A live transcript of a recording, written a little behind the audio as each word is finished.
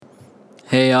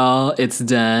Hey y'all, it's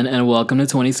Den, and welcome to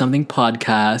 20 Something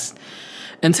Podcast.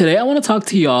 And today I want to talk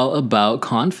to y'all about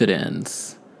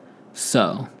confidence.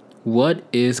 So, what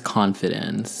is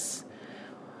confidence?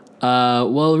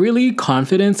 Really,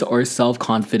 confidence or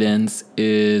self-confidence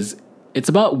it's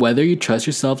about whether you trust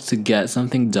yourself to get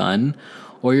something done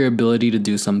or your ability to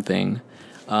do something.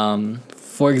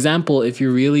 For example, if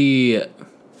you really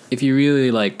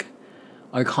like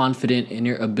are confident in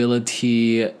your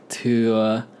ability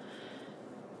to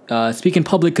speak in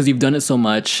public because you've done it so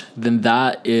much, then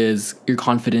that is your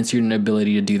confidence, your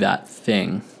ability to do that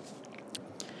thing.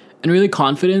 And really,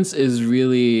 confidence is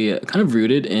really kind of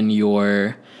rooted in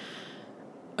your,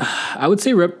 I would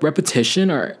say,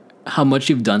 repetition or how much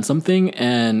you've done something.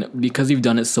 And because you've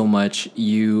done it so much,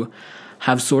 you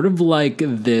have sort of like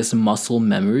this muscle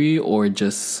memory, or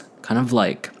just kind of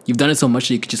like you've done it so much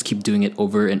that you could just keep doing it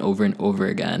over and over and over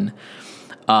again.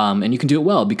 And you can do it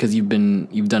well because you've done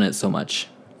it so much.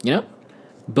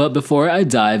 But before I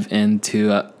dive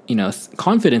into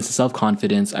confidence and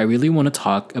self-confidence, I really want to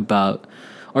talk about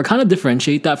or kind of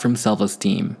differentiate that from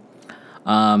self-esteem.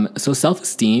 So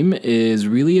self-esteem is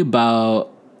really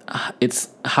about, it's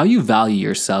how you value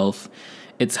yourself.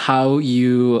 It's how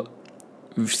you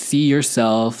see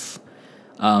yourself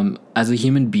as a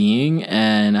human being,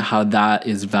 and how that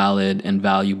is valid and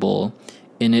valuable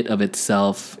in it of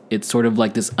itself. It's sort of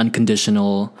like this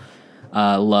unconditional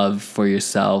love for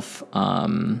yourself,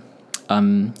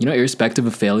 irrespective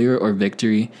of failure or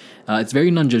victory. It's very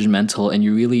non-judgmental, and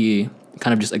you really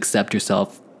kind of just accept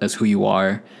yourself as who you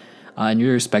are, and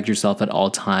you respect yourself at all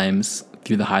times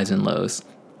through the highs and lows.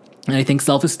 And I think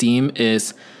self-esteem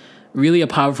is really a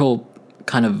powerful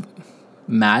kind of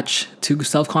match to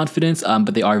self-confidence,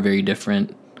 but they are very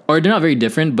different. Or they're not very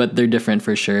different, but they're different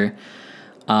for sure.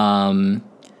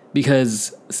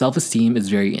 Because self-esteem is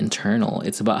very internal.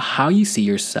 It's about how you see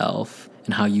yourself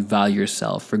and how you value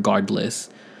yourself regardless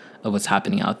of what's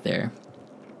happening out there.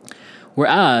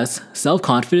 Whereas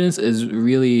self-confidence is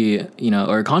really,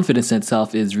 or confidence in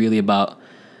itself is really about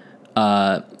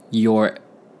your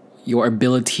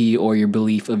ability or your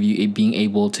belief of you being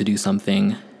able to do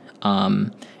something.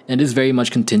 And it is very much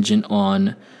contingent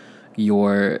on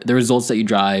the results that you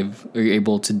drive or you're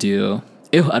able to do.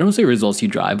 I don't say results you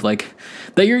drive, like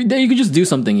that you can just do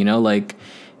something, like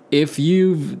if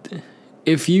you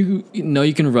know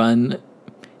you can run,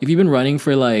 if you've been running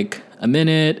for like a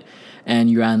minute and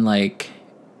you ran like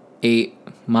 8-minute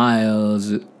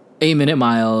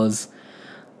miles,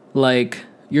 like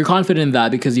you're confident in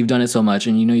that because you've done it so much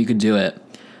and you could do it.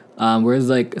 Whereas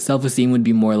like self-esteem would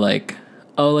be more like,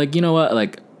 oh, like, you know what,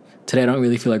 like today I don't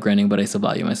really feel like running, but I still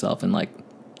value myself, and like,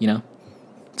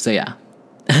 so yeah.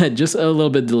 Just a little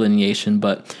bit delineation,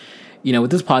 but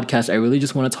with this podcast, I really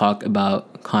just want to talk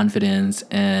about confidence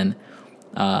and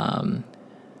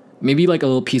maybe like a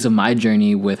little piece of my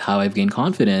journey with how I've gained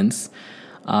confidence,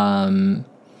 and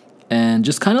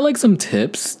just kind of like some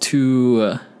tips,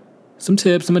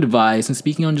 some advice, and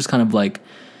speaking on just kind of like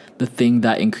the thing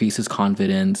that increases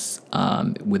confidence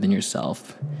within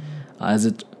yourself as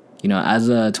a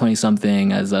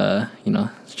 20-something, as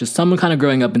just someone kind of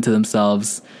growing up into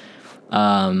themselves.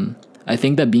 I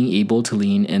think that being able to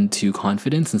lean into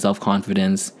confidence and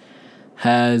self-confidence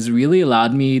has really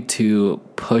allowed me to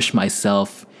push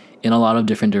myself in a lot of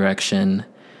different direction.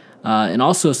 And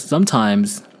also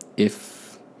sometimes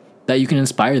that you can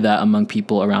inspire that among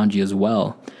people around you as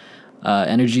well.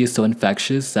 Energy is so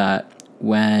infectious that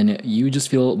when you just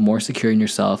feel more secure in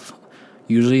yourself,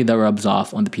 usually that rubs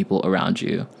off on the people around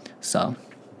you. So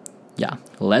yeah,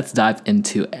 let's dive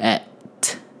into it.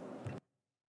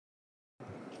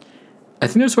 I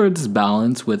think there's sort of this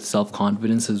balance with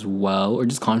self-confidence as well, or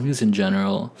just confidence in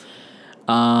general.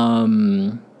 So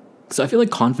I feel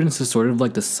like confidence is sort of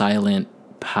like the silent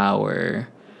power.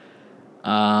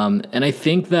 And I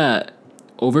think that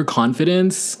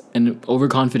overconfidence and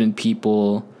overconfident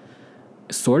people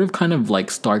sort of kind of like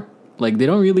start, like they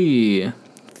don't really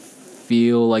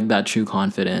feel like that true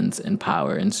confidence and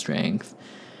power and strength.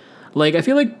 Like I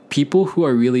feel like people who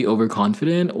are really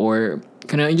overconfident, or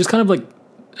kind of like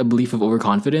a belief of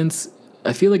overconfidence,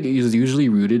 I feel like it is usually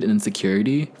rooted in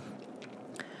insecurity.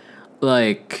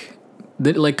 Like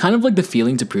kind of like the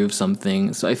feeling to prove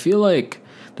something. So I feel like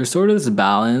there's sort of this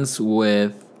balance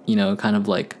with, kind of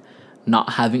like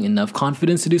not having enough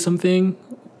confidence to do something.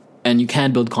 And you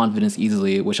can build confidence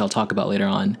easily, which I'll talk about later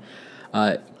on,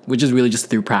 which is really just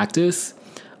through practice.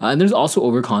 And there's also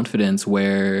overconfidence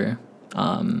where,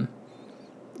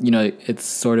 it's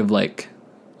sort of like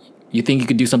you think you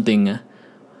could do something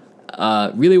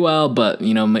really well, but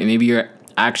maybe your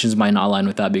actions might not align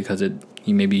with that because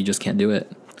you just can't do it.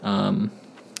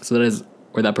 So that is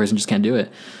or that person just can't do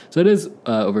it. So it is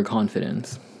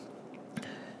overconfidence.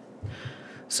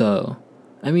 So,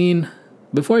 I mean,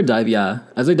 before as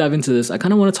I dive into this, I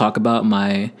kind of want to talk about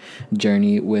my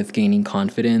journey with gaining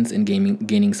confidence and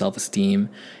gaining self-esteem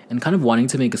and kind of wanting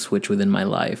to make a switch within my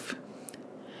life.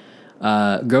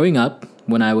 Growing up,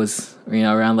 when I was,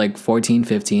 around like 14,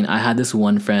 15, I had this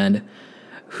one friend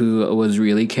who was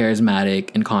really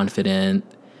charismatic and confident.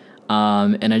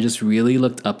 And I just really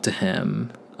looked up to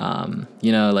him.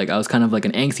 Like I was kind of like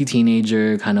an angsty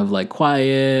teenager, kind of like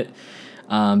quiet,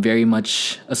 very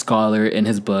much a scholar in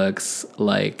his books,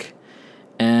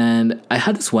 and I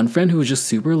had this one friend who was just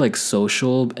super like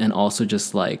social and also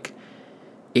just like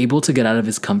able to get out of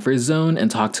his comfort zone and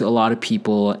talk to a lot of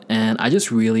people, and I just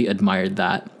really admired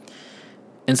that.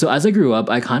 And so as I grew up,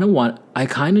 I kind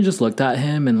of just looked at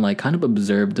him and like kind of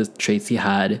observed the traits he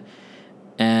had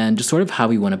and just sort of how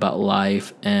he went about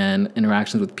life and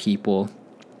interactions with people.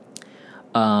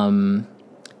 And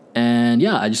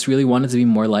yeah, I just really wanted to be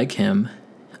more like him.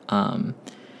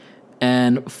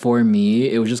 And for me,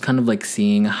 it was just kind of like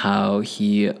seeing how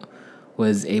he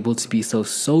was able to be so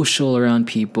social around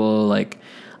people. Like,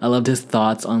 I loved his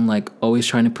thoughts on like always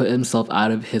trying to put himself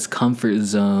out of his comfort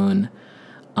zone,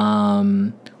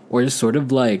 or just sort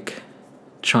of like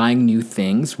trying new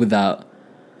things without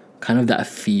kind of that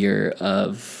fear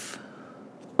of,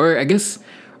 or I guess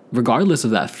regardless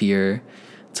of that fear,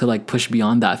 to like push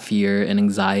beyond that fear and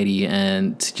anxiety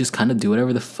and to just kind of do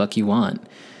whatever the fuck you want.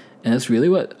 And that's really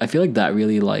what I feel like that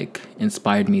really like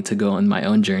inspired me to go on my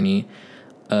own journey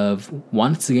of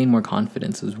wanting to gain more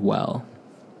confidence as well.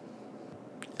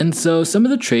 And so some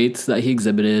of the traits that he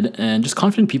exhibited and just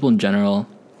confident people in general,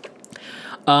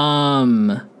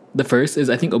 the first is,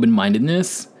 I think,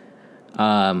 open-mindedness.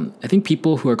 I think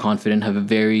people who are confident have a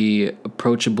very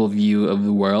approachable view of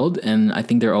the world, and I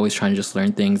think they're always trying to just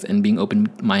learn things and being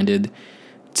open-minded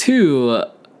to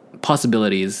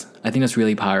possibilities. I think that's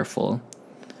really powerful.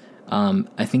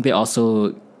 I think they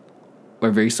also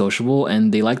are very sociable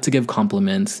and they like to give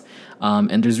compliments.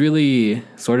 And there's really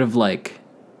sort of like,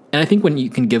 and I think when you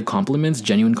can give compliments,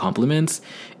 genuine compliments,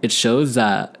 it shows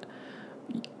that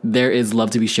there is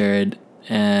love to be shared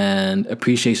and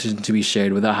appreciation to be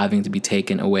shared without having to be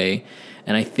taken away.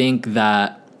 And I think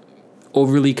that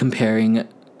overly comparing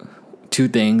two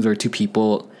things or two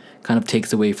people kind of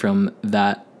takes away from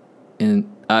that, and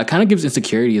kind of gives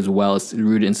insecurity as well. It's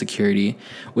rooted insecurity,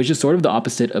 which is sort of the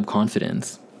opposite of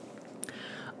confidence.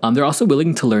 They're also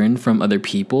willing to learn from other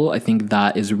people. I think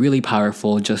that is really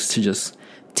powerful, just to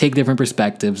take different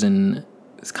perspectives and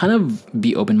kind of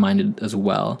be open-minded as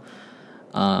well.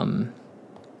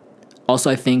 Also,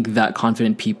 I think that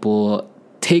confident people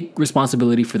take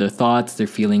responsibility for their thoughts, their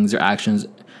feelings, their actions,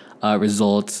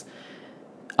 results.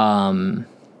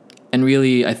 And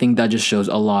really, I think that just shows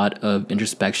a lot of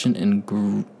introspection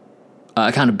and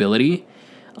accountability.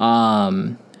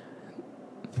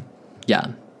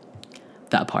 Yeah,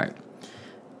 that part.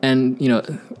 And,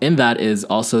 in that is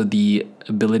also the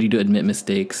ability to admit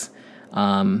mistakes.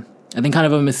 I think kind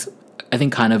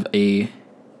of a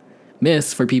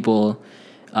miss for people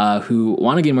who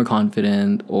want to get more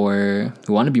confident or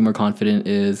who want to be more confident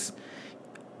is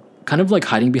kind of like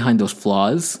hiding behind those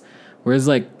flaws. Whereas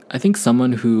like, I think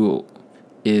someone who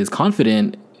is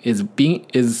confident is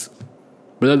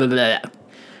blah, blah, blah.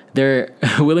 They're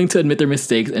willing to admit their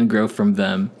mistakes and grow from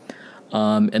them.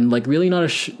 And like really not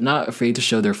afraid to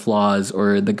show their flaws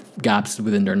or the gaps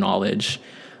within their knowledge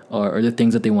or the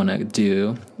things that they want to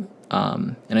do.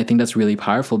 And I think that's really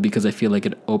powerful because I feel like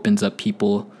it opens up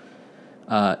people.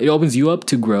 It opens you up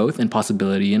to growth and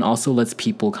possibility, and also lets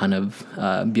people kind of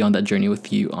be on that journey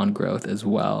with you on growth as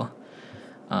well.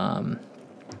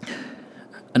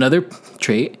 Another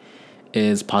trait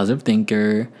is positive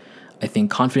thinker. I think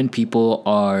confident people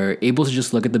are able to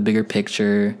just look at the bigger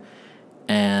picture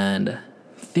and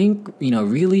think,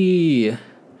 really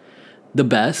the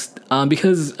best.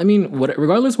 Because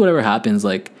regardless whatever happens,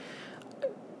 like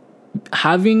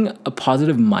having a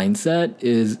positive mindset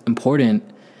is important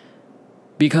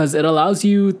because it allows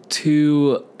you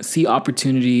to see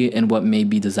opportunity in what may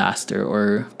be disaster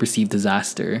or perceived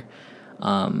disaster.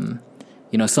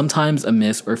 Sometimes a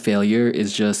miss or failure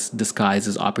is just disguised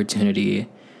as opportunity,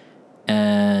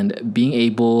 and being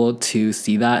able to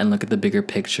see that and look at the bigger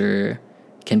picture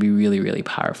can be really, really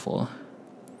powerful.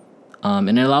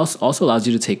 And it also allows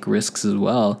you to take risks as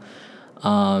well.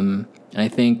 And I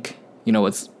think,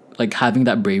 it's like having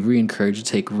that bravery and courage to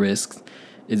take risks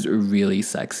is really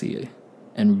sexy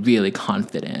and really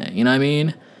confident. You know what I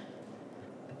mean?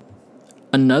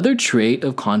 Another trait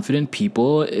of confident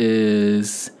people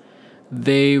is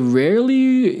they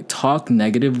rarely talk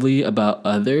negatively about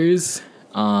others,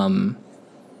 And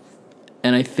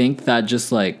I think that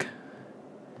just like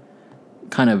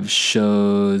kind of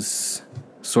shows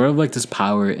sort of like this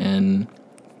power in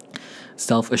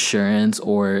self-assurance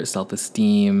or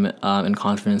self-esteem, and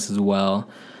confidence as well.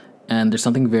 And there's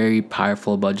something very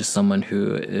powerful about just someone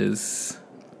who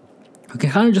can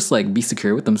kind of just like be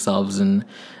secure with themselves and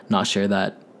not share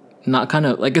that, not kind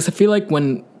of like, 'cause I feel like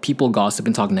when people gossip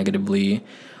and talk negatively,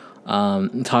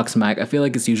 talk smack, I feel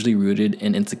like it's usually rooted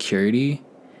in insecurity,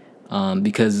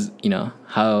 because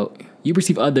how you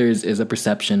perceive others is a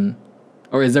perception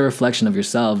or is a reflection of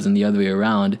yourselves, and the other way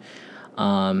around,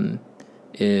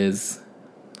 is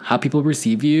how people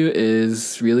perceive you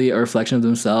is really a reflection of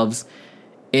themselves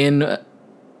in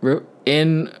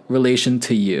relation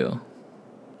to you.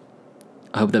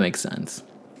 I hope that makes sense.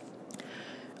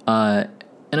 And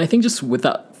I think just with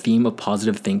that theme of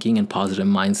positive thinking and positive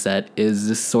mindset is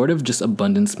this sort of just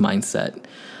abundance mindset,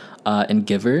 and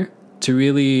giver to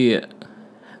really,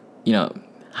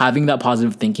 having that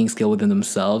positive thinking skill within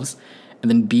themselves and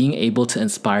then being able to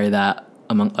inspire that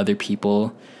among other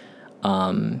people,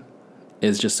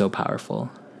 is just so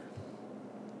powerful.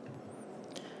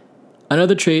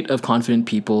 Another trait of confident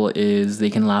people is they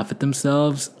can laugh at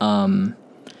themselves, and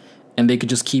they could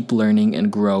just keep learning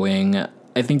and growing.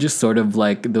 I think just sort of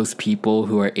like those people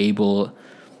who are able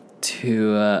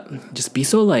to just be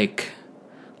so like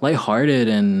lighthearted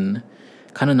and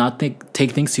kind of not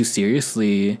take things too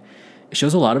seriously. It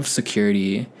shows a lot of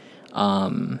security,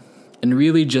 and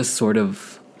really just sort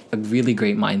of a really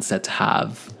great mindset to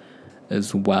have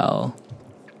as well.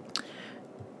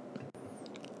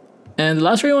 And the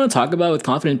last trait I want to talk about with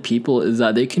confident people is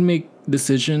that they can make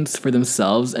decisions for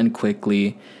themselves and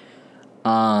quickly.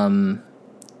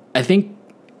 I think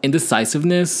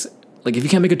indecisiveness, like if you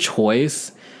can't make a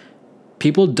choice,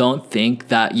 people don't think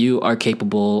that you are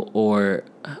capable or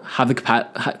have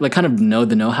the like kind of know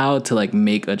the know-how to like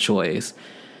make a choice.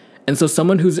 And so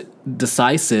someone who's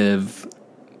decisive,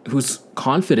 who's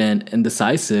confident and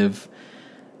decisive,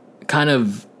 kind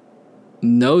of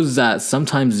knows that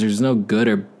sometimes there's no good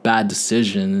or bad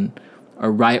decision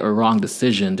or right or wrong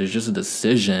decision. There's just a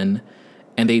decision,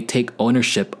 and they take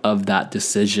ownership of that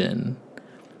decision.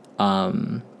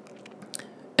 And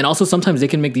also sometimes they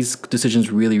can make these decisions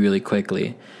really, really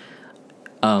quickly.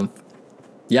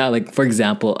 Yeah, like for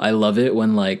example, I love it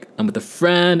when like I'm with a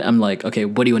friend, I'm like, okay,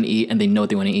 what do you want to eat? And they know what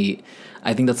they want to eat.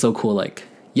 I think that's so cool. Like,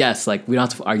 yes, like we don't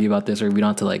have to argue about this, or we don't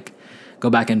have to like go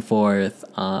back and forth.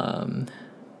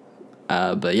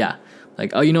 But yeah,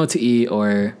 like, oh, you know what to eat,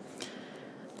 or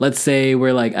let's say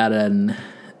we're like at an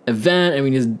event and we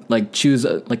need to like choose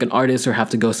like an artist or have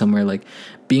to go somewhere, like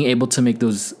being able to make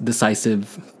those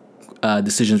decisive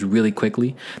decisions really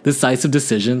quickly. Decisive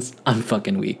decisions, I'm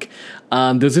fucking weak.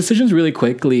 Those decisions really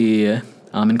quickly,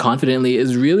 and confidently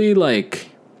is really like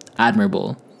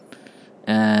admirable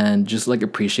and just like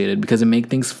appreciated, because it makes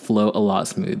things flow a lot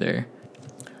smoother.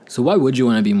 So why would you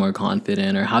want to be more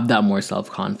confident or have that more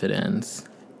self-confidence?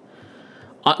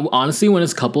 Honestly, when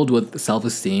it's coupled with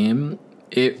self-esteem,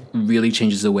 it really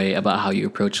changes the way about how you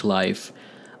approach life,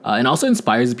 and also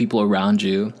inspires the people around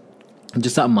you.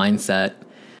 Just that mindset.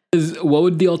 What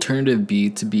would the alternative be?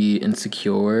 To be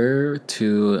insecure,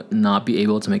 to not be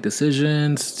able to make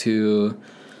decisions, to,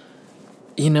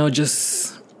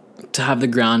 just to have the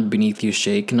ground beneath you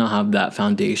shake, not have that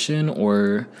foundation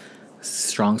or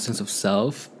strong sense of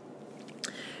self,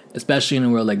 especially in a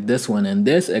world like this one, in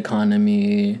this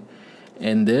economy,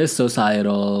 in this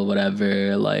societal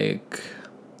whatever, like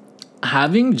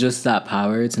having just that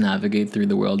power to navigate through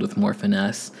the world with more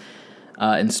finesse,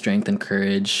 and strength and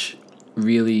courage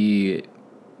really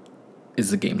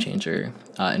is a game changer,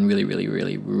 and really, really,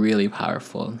 really, really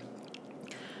powerful.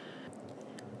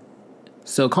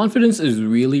 So confidence is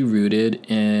really rooted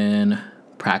in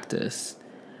practice.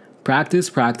 Practice,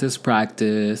 practice,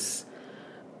 practice.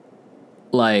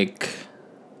 Like,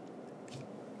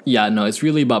 yeah, no, it's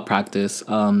really about practice,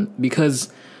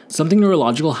 because something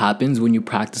neurological happens when you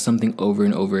practice something over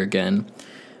and over again.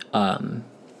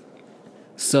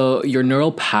 So your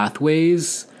neural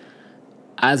pathways,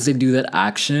 as they do that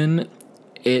action,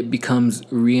 it becomes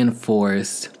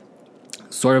reinforced,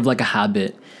 sort of like a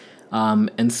habit.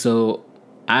 And so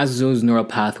as those neural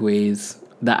pathways,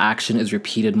 the action is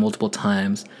repeated multiple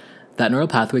times, that neural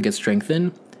pathway gets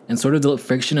strengthened, and sort of the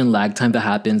friction and lag time that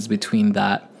happens between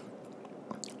that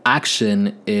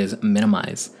action is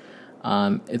minimized.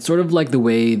 It's sort of like the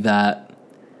way that,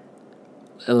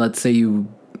 let's say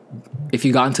if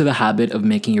you got into the habit of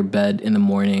making your bed in the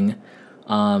morning,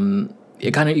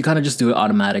 you kind of just do it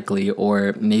automatically,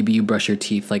 or maybe you brush your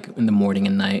teeth like in the morning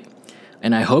and night.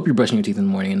 And I hope you're brushing your teeth in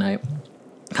the morning and night.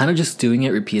 kind of just doing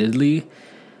it repeatedly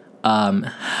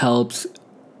helps,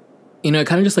 it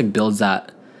kind of just like builds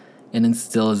that and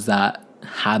instills that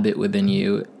habit within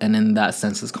you, and in that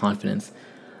sense is confidence.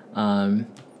 And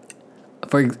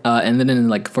then in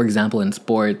like, for example, in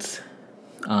sports,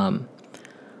 a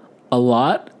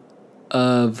lot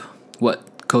of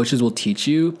what coaches will teach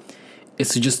you is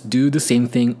to just do the same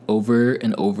thing over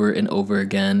and over and over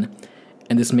again,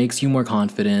 and this makes you more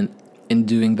confident in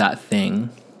doing that thing.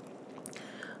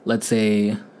 Let's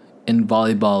say in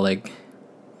volleyball, like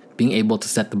being able to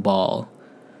set the ball,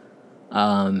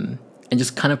 and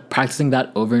just kind of practicing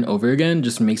that over and over again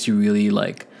just makes you really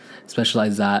like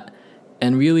specialize that.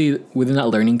 And really within that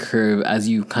learning curve, as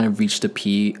you kind of reach the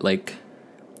peak, like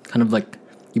kind of like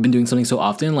you've been doing something so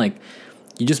often, like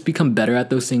you just become better at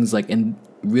those things, like in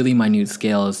really minute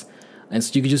scales, and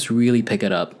so you can just really pick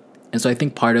it up. And so I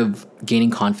think part of gaining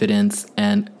confidence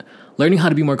and learning how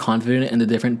to be more confident in the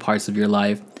different parts of your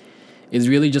life is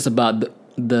really just about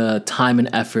the time and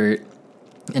effort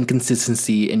and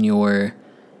consistency in your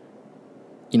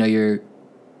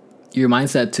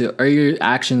mindset to, or your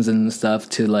actions and stuff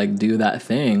to like do that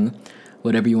thing,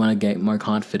 whatever you want to get more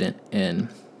confident in.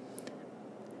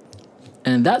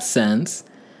 And in that sense,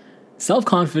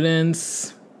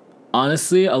 self-confidence,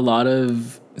 honestly, a lot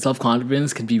of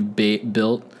self-confidence can be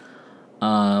built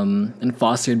and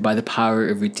fostered by the power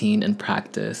of routine and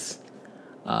practice.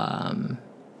 And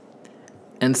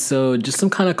so just some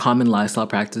kind of common lifestyle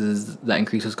practices that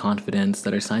increases confidence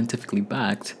that are scientifically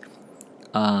backed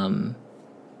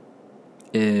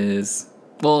is,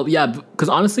 well, yeah, because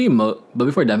honestly, but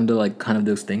before I dive into like kind of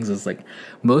those things, is like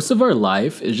most of our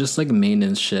life is just like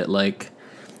maintenance shit. Like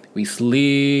we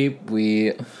sleep, if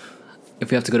we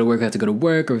have to go to work, we have to go to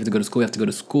work, or if we have to go to school, we have to go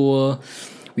to school.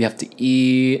 We have to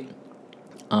eat,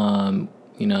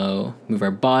 move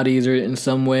our bodies or in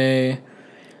some way,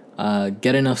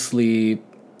 get enough sleep,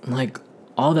 like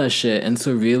all that shit. And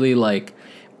so really like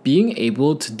being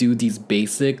able to do these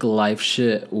basic life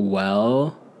shit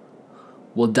well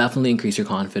will definitely increase your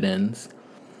confidence.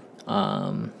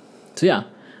 So yeah,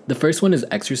 the first one is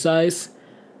exercise.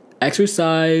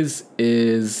 Exercise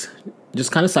is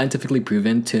just kind of scientifically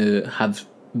proven to have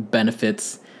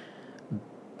benefits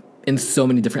in so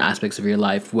many different aspects of your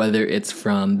life, whether it's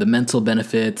from the mental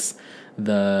benefits,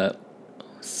 the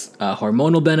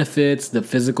hormonal benefits, the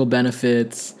physical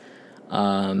benefits,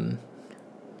 the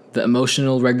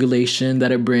emotional regulation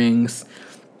that it brings.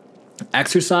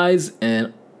 Exercise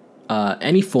in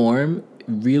any form,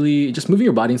 really just moving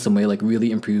your body in some way, like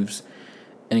really improves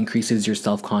and increases your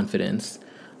self-confidence.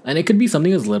 And it could be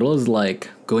something as little as like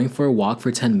going for a walk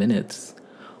for 10 minutes,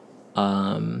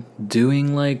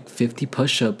 doing like 50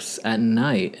 push-ups at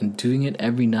night and doing it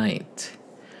every night.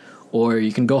 Or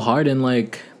you can go hard and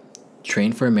like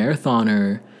train for a marathon,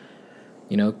 or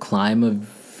climb a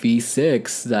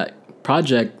V6, that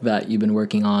project that you've been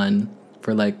working on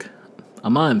for like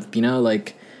a month.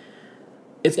 Like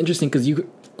it's interesting because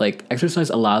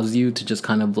exercise allows you to just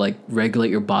kind of like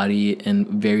regulate your body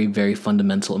in very, very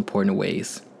fundamental, important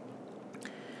ways.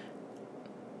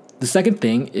 The second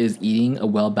thing is eating a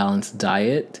well-balanced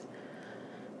diet.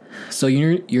 So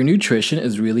your nutrition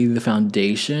is really the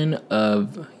foundation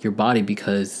of your body,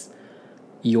 because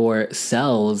your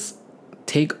cells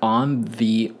take on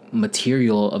the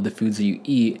material of the foods that you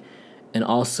eat, and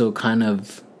also kind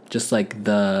of just like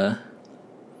the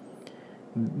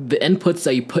inputs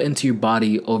that you put into your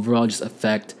body overall just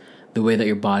affect the way that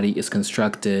your body is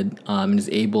constructed, and is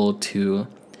able to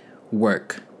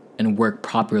work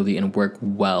properly and work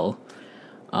well.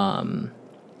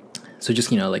 So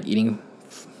just like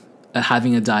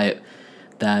having a diet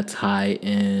that's high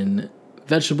in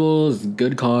vegetables,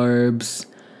 good carbs,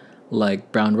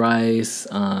 like brown rice,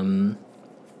 even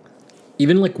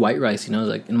like white rice,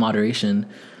 like in moderation,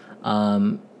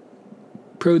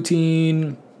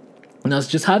 protein. And that's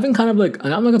just having kind of like,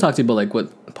 and I'm not gonna talk to you about like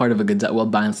what part of a good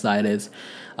well-balanced diet is,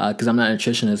 because I'm not a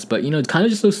nutritionist, but kind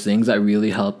of just those things that really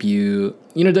help you,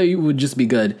 that you would just be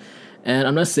good. And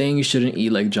I'm not saying you shouldn't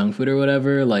eat like junk food or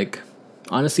whatever. Like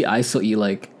honestly, I still eat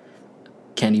like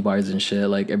candy bars and shit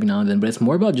like every now and then, but it's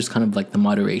more about just kind of like the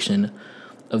moderation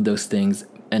of those things,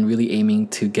 and really aiming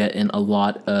to get in a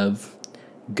lot of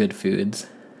good foods,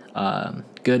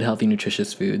 good, healthy,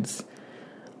 nutritious foods.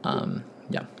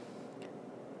 Yeah.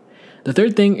 The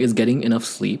third thing is getting enough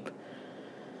sleep.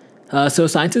 So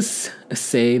scientists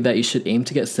say that you should aim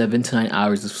to get 7 to 9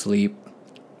 hours of sleep.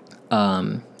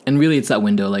 And really it's that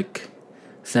window, like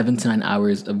 7 to 9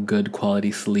 hours of good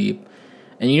quality sleep.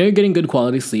 And you're getting good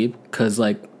quality sleep because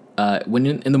like when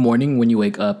in the morning when you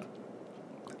wake up,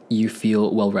 you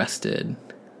feel well rested.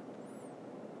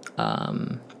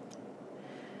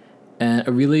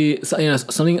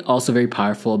 And something also very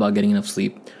powerful about getting enough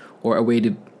sleep, or a way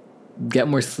to get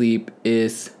more sleep,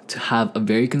 is to have a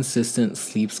very consistent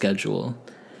sleep schedule.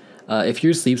 If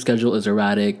your sleep schedule is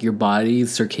erratic, your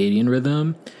body's circadian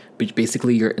rhythm, which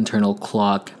basically your internal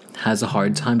clock, has a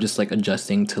hard time just like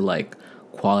adjusting to like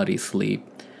quality sleep.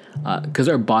 Because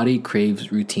our body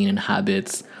craves routine and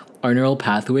habits, our neural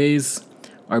pathways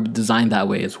are designed that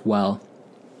way as well.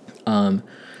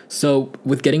 So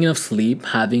with getting enough sleep,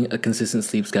 having a consistent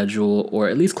sleep schedule, or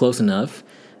at least close enough,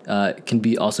 can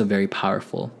be also very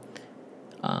powerful.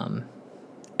 And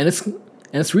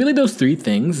it's really those three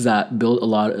things that build a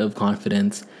lot of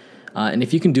confidence, and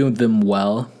if you can do them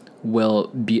well, will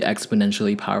be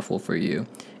exponentially powerful for you,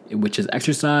 which is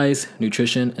exercise,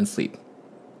 nutrition, and sleep.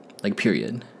 Like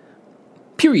period.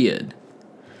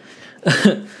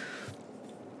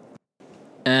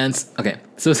 And okay,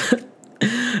 so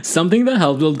something that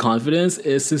helps build confidence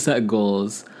is to set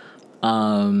goals.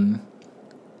 So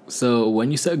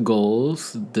when you set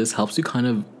goals, this helps you kind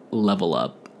of level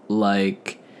up,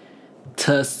 like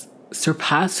to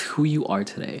surpass who you are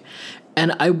today.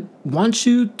 And I want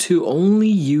you to only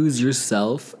use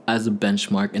yourself as a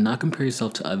benchmark and not compare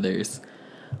yourself to others.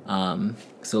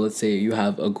 So let's say you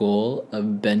have a goal of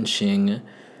benching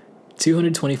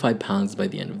 225 pounds by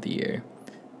the end of the year.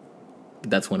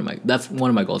 That's one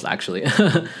of my goals actually.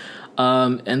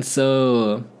 And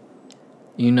so,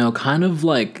 kind of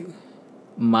like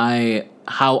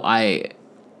how I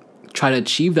try to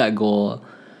achieve that goal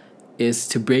is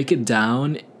to break it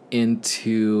down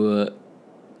into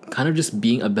kind of just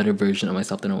being a better version of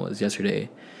myself than I was yesterday.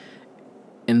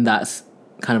 And that's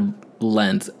kind of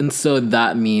lens. And so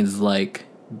that means like,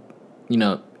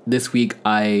 this week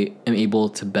I am able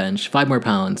to bench 5 more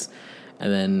pounds,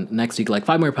 and then next week like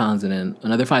 5 more pounds, and then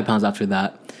another 5 pounds after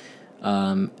that,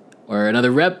 or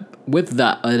another rep with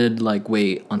that added like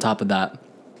weight on top of that.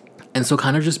 And so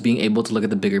kind of just being able to look at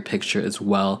the bigger picture as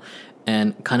well,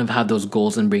 and kind of have those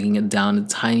goals and breaking it down into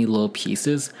tiny little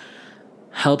pieces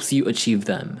helps you achieve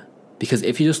them. Because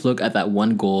if you just look at that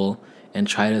one goal and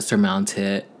try to surmount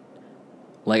it,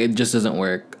 like it just doesn't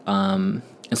work.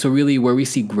 And so really where we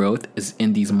see growth is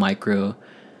in these micro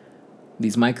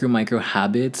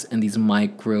habits and these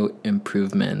micro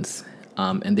improvements.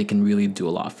 And they can really do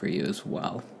a lot for you as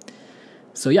well.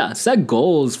 So yeah, set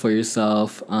goals for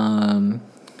yourself.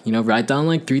 Write down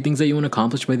like 3 things that you want to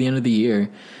accomplish by the end of the year.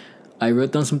 I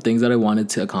wrote down some things that I wanted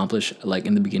to accomplish like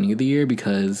in the beginning of the year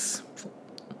because,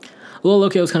 I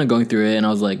was kind of going through it and I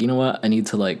was like, you know what? I need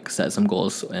to like set some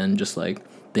goals and just like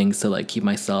things to like keep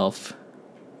myself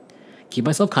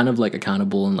kind of like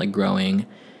accountable and like growing,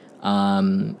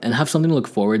 and have something to look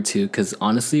forward to. Because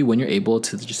honestly, when you're able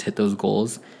to just hit those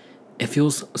goals, it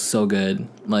feels so good.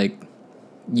 Like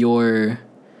it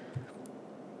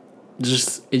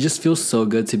just feels so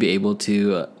good to be able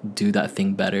to do that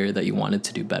thing better that you wanted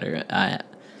to do better at.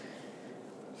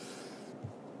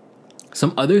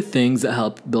 Some other things that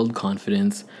help build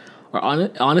confidence are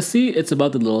honestly, it's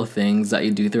about the little things that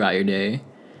you do throughout your day.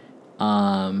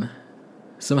 Some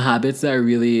habits that are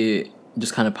really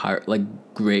just kind of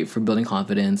great for building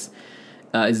confidence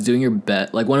is doing your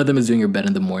bed. Like one of them is doing your bed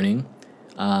in the morning.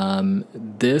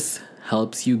 This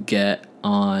helps you get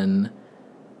on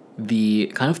the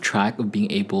kind of track of being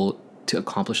able to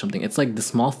accomplish something. It's like the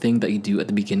small thing that you do at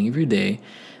the beginning of your day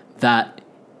that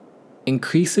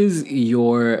increases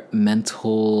your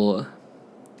mental.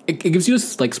 It gives you a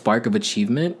like spark of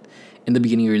achievement in the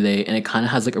beginning of your day, and it kind of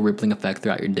has like a rippling effect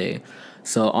throughout your day.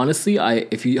 So honestly,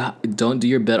 if you don't do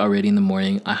your bed already in the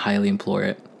morning, I highly implore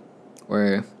it.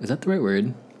 Or is that the right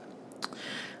word?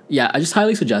 Yeah, I just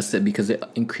highly suggest it because it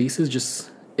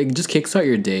kickstart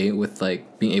your day with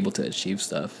like being able to achieve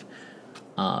stuff.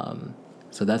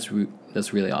 So that's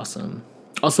really awesome.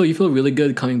 Also, you feel really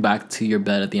good coming back to your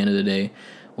bed at the end of the day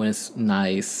when it's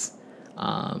nice.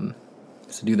 So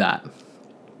do that.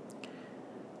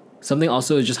 Something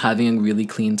also is just having a really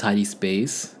clean, tidy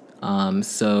space.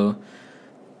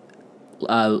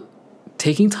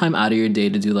 Taking time out of your day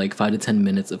to do like 5 to 10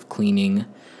 minutes of cleaning,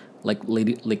 like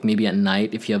maybe at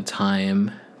night if you have time,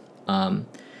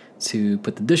 to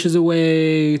put the dishes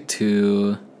away,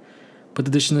 to put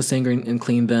the dishes in the sink and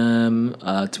clean them,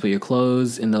 to put your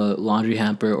clothes in the laundry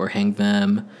hamper or hang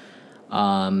them,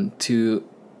 to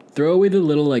throw away the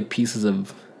little like pieces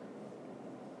of,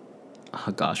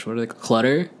 oh gosh, what are they,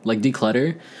 clutter, like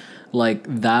declutter, like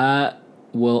that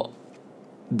will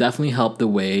definitely help the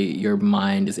way your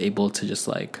mind is able to just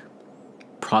like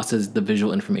process the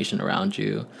visual information around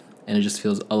you, and it just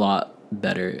feels a lot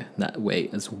better that way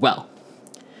as well.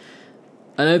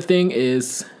 Another thing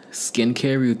is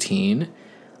skincare routine.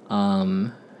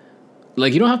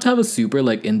 like, you don't have to have a super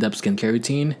like in-depth skincare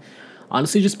routine.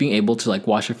 Honestly, just being able to like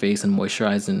wash your face and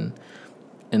moisturize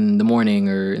in the morning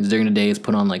or during the day is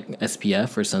put on like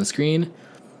SPF or sunscreen.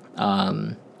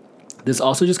 This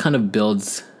also just kind of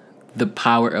builds the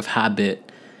power of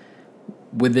habit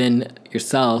within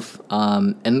yourself.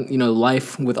 And you know,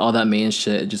 life with all that main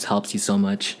shit, it just helps you so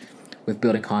much with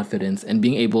building confidence and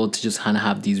being able to just kind of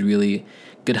have these really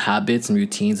good habits and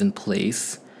routines in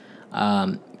place.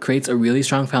 Creates a really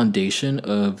strong foundation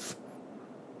of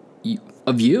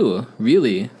you,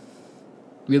 really,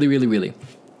 really, really, really.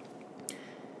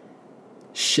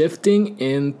 Shifting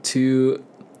into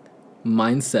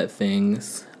mindset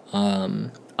things,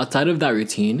 outside of that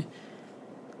routine,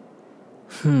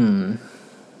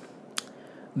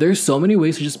 there's so many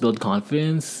ways to just build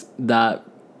confidence that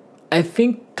I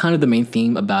think kind of the main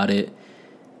theme about it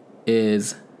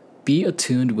is be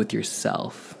attuned with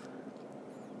yourself.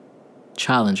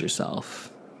 Challenge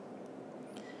yourself.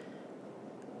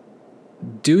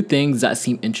 Do things that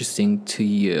seem interesting to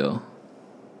you.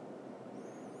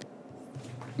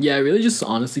 Yeah, really just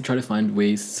honestly try to find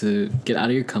ways to get out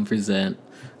of your comfort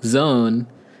zone,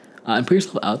 and put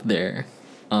yourself out there.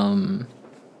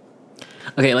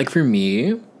 Okay, like for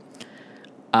me,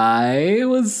 I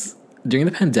was during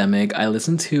the pandemic. I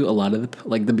listened to a lot of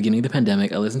the beginning of the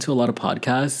pandemic. I listened to a lot of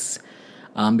podcasts,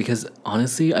 because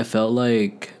honestly, I felt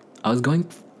like I was going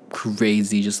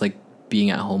crazy just like being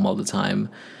at home all the time.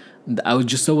 I was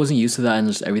just so wasn't used to that, and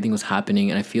just everything was happening.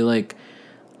 And I feel like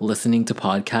listening to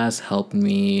podcasts helped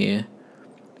me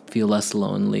feel less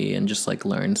lonely and just like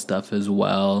learn stuff as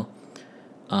well,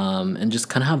 and just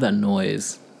kind of have that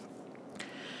noise.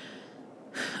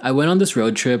 I went on this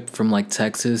road trip from like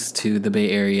Texas to the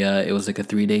Bay Area. It was like a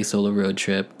 3-day solo road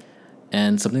trip.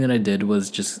 And something that I did was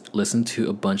just listen to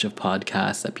a bunch of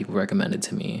podcasts that people recommended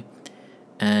to me.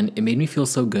 And it made me feel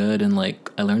so good, and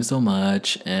like I learned so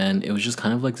much, and it was just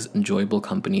kind of like this enjoyable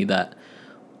company that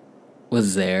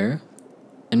was there.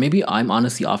 And maybe I'm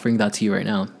honestly offering that to you right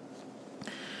now.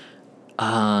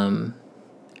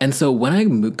 And so when I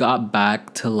got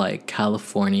back to like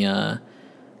California,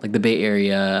 like the Bay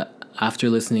Area, after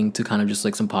listening to kind of just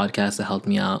like some podcasts that helped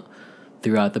me out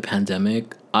throughout the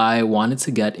pandemic, I wanted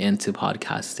to get into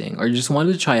podcasting, or just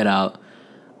wanted to try it out.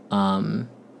 And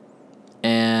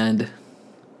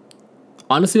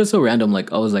honestly, that's so random.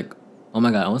 Like I was like, oh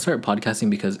my God, I want to start podcasting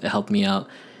because it helped me out.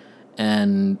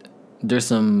 And there's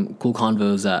some cool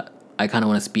convos that I kind of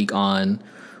want to speak on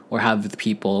or have with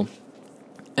people.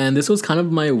 And this was kind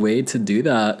of my way to do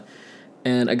that.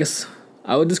 And I guess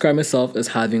I would describe myself as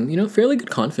having, you know, fairly good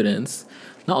confidence.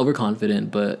 Not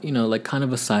overconfident, but, you know, like kind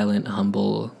of a silent,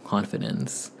 humble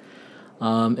confidence.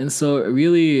 And so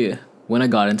really, when I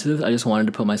got into this, I just wanted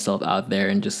to put myself out there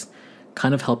and just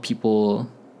kind of help people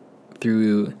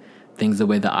through things the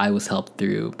way that I was helped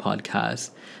through podcasts.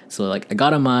 So like I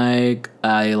got a mic,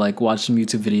 I like watched some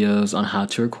YouTube videos on how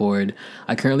to record.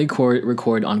 I currently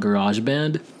record on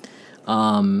GarageBand,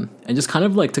 and just kind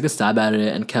of like took a stab at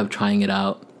it and kept trying it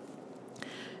out.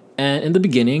 And in the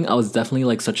beginning, I was definitely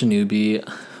like such a newbie.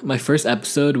 My first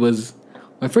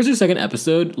or second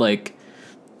episode, like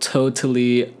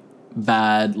totally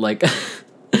bad. Like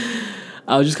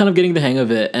I was just kind of getting the hang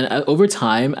of it. And over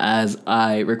time, as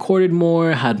I recorded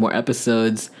more, had more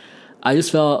episodes, I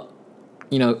just felt,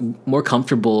 you know, more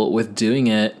comfortable with doing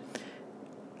it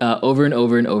over and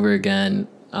over and over again.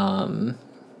 And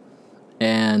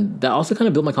that also kind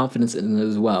of built my confidence in it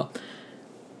as well.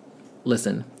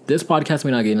 Listen, this podcast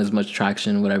may not gain as much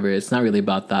traction, whatever. It's not really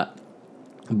about that.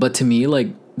 But to me, like,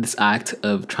 this act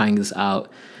of trying this out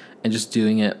and just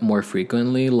doing it more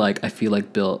frequently, like, I feel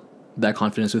like built that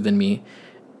confidence within me.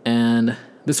 And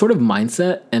this sort of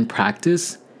mindset and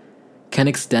practice can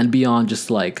extend beyond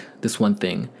just like this one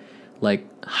thing. Like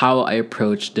how I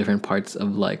approach different parts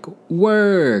of like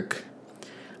work,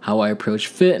 how I approach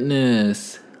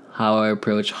fitness, how I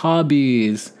approach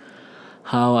hobbies,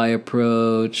 how I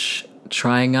approach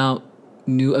trying out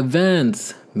new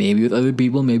events, maybe with other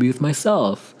people, maybe with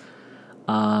myself,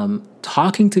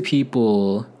 talking to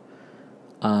people,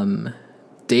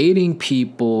 dating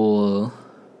people,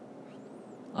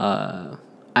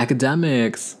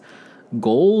 academics,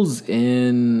 goals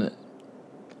in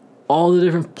all the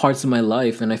different parts of my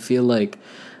life. And I feel like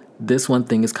this one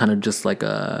thing is kind of just like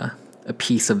a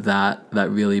piece of that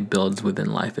really builds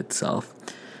within life itself.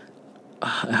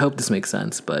 I hope this makes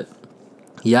sense, but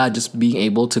yeah, just being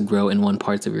able to grow in one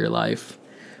part of your life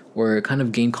or kind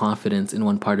of gain confidence in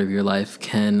one part of your life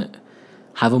can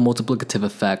have a multiplicative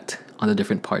effect on the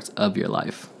different parts of your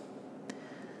life.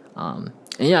 And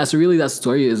yeah, so really that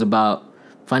story is about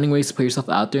finding ways to put yourself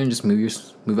out there and just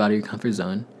move out of your comfort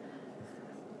zone.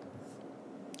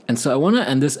 And so I want to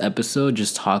end this episode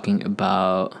just talking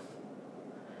about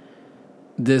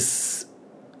this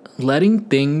letting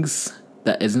things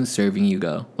that isn't serving you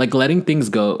go. Like letting things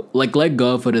go. Like let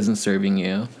go of what isn't serving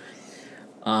you.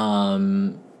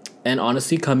 And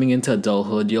honestly, coming into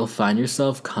adulthood, you'll find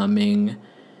yourself coming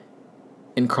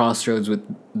in crossroads with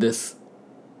this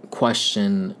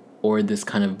question or this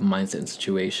kind of mindset and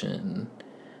situation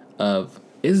of,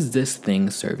 is this thing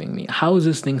serving me? How is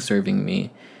this thing serving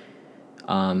me?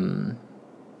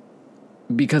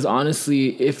 Because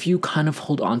honestly, if you kind of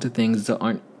hold on to things that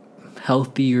aren't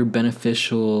healthy or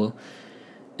beneficial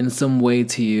in some way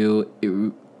to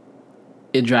you,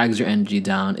 it drags your energy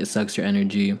down. It sucks your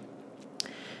energy.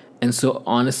 And so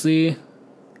honestly,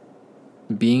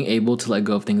 being able to let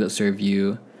go of things that serve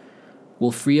you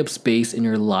will free up space in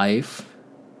your life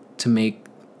to make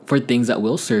for things that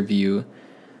will serve you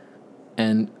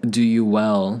and do you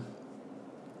well.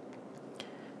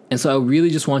 And so I really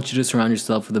just want you to surround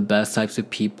yourself with the best types of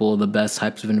people, the best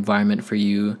types of environment for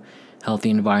you, healthy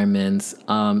environments,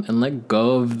 and let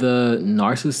go of the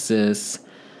narcissists,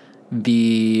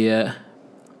 the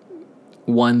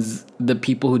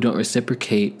people who don't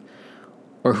reciprocate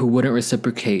or who wouldn't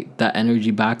reciprocate that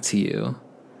energy back to you,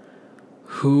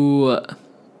 who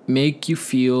make you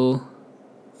feel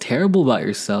terrible about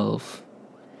yourself,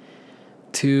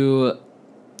 to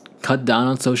cut down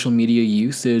on social media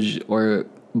usage or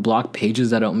block pages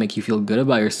that don't make you feel good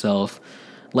about yourself.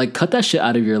 Like, cut that shit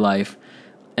out of your life.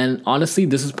 And honestly,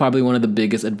 this is probably one of the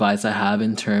biggest advice I have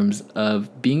in terms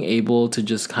of being able to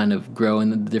just kind of grow in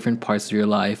the different parts of your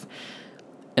life.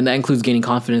 And that includes gaining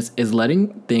confidence, is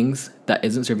letting things that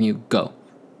isn't serving you go.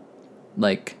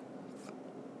 Like,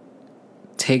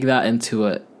 take that into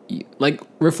a, like,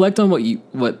 reflect on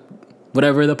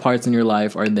whatever the parts in your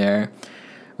life are there.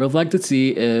 Reflect to see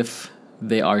if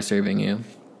they are serving you.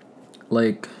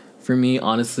 Like, for me,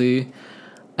 honestly,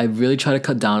 I really try to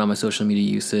cut down on my social media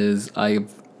uses.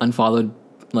 I've unfollowed,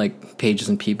 like, pages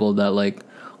and people that, like,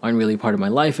 aren't really part of my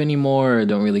life anymore or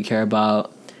don't really care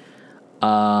about.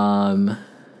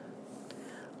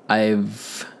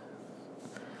 I've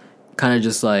kind of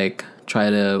just, like, try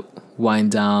to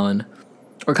wind down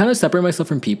or kind of separate myself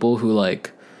from people who,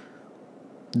 like,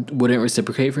 wouldn't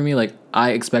reciprocate for me. Like, I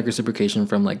expect reciprocation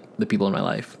from, like, the people in my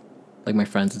life, like my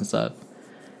friends and stuff.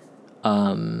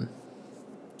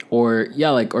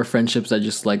 Or friendships that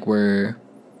just, like, were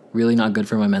really not good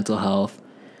for my mental health.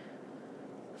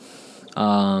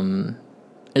 And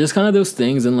just kind of those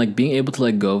things, and, like, being able to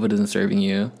let go of it isn't serving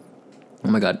you. Oh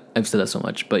my God, I've said that so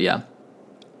much, but yeah.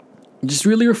 Just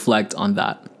really reflect on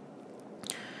that.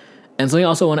 And something I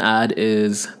also want to add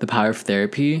is the power of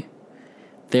therapy.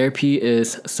 Therapy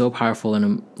is so powerful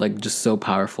and, like, just so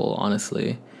powerful,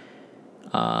 honestly.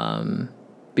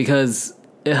 Because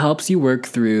it helps you work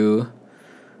through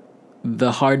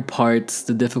the hard parts,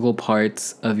 the difficult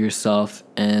parts of yourself,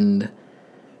 and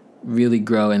really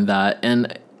grow in that.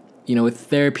 And, you know, with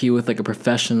therapy, with, like, a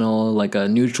professional, like a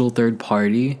neutral third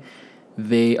party,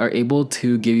 they are able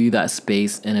to give you that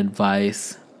space and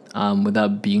advice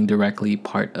without being directly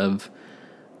part of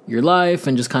your life,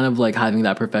 and just kind of, like, having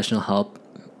that professional help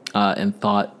and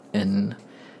thought and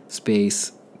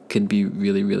space could be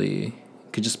really, really,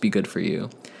 could just be good for you.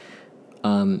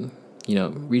 You know,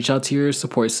 reach out to your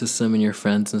support system and your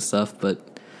friends and stuff,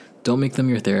 but don't make them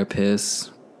your therapists.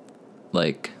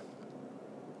 Like,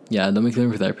 yeah, don't make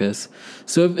them your therapists.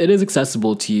 So if it is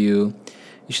accessible to you,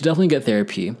 you should definitely get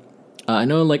therapy. I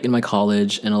know, like, in my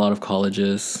college and a lot of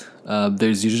colleges,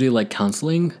 there's usually, like,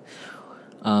 counseling.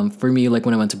 For me, like,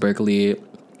 when I went to Berkeley,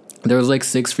 there was, like,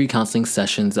 6 free counseling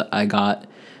sessions that I got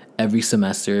every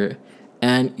semester.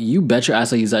 And you bet your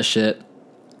ass I use that shit.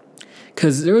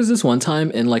 Because there was this one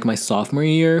time in, like, my sophomore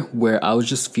year where I was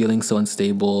just feeling so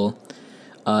unstable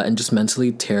and just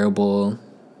mentally terrible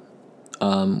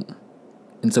in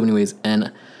so many ways.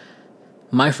 And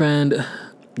my friend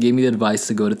gave me the advice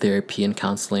to go to therapy and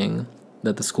counseling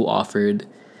that the school offered.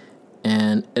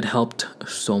 And it helped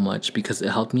so much because it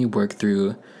helped me work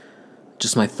through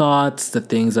just my thoughts, the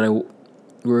things that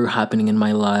were happening in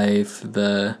my life,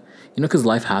 because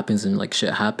life happens and, like,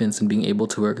 shit happens, and being able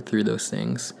to work through those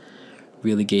things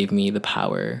really gave me the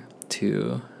power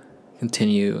to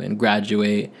continue and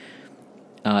graduate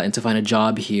and to find a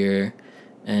job here.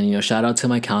 And, you know, shout out to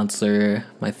my counselor,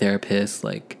 my therapist.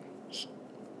 Like,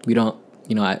 I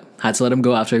had to let him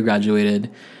go after I graduated,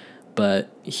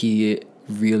 but he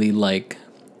really, like,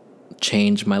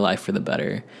 changed my life for the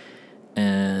better.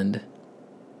 And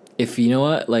if you know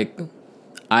what, like,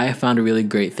 I found a really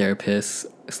great therapist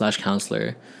 /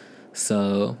 counselor,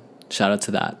 so shout out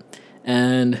to that.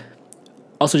 And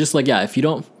also, just, like, yeah, if you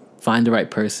don't find the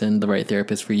right person, the right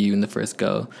therapist for you in the first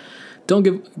go. Don't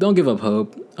give up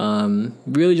hope.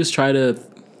 Really just try to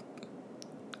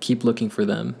keep looking for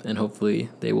them, and hopefully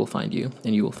they will find you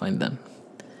and you will find them.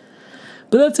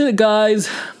 But that's it, guys.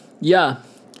 Yeah.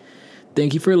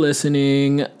 Thank you for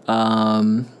listening.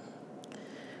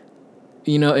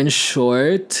 In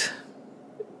short,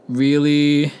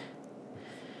 really,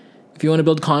 if you want to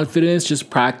build confidence, just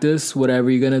practice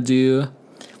whatever you're going to do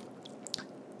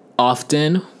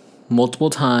often, multiple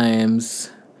times.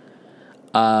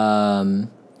 Get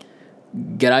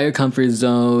out of your comfort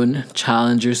zone,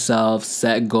 challenge yourself,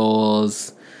 set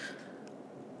goals,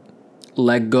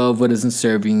 let go of what isn't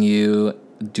serving you,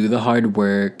 do the hard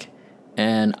work,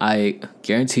 and I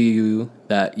guarantee you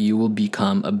that you will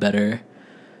become a better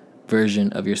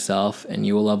version of yourself and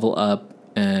you will level up.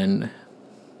 And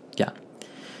yeah.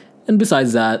 And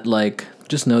besides that, like,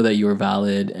 just know that you're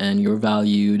valid and you're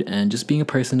valued, and just being a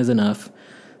person is enough.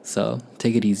 So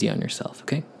take it easy on yourself,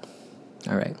 okay?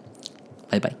 All right.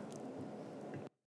 Bye-bye.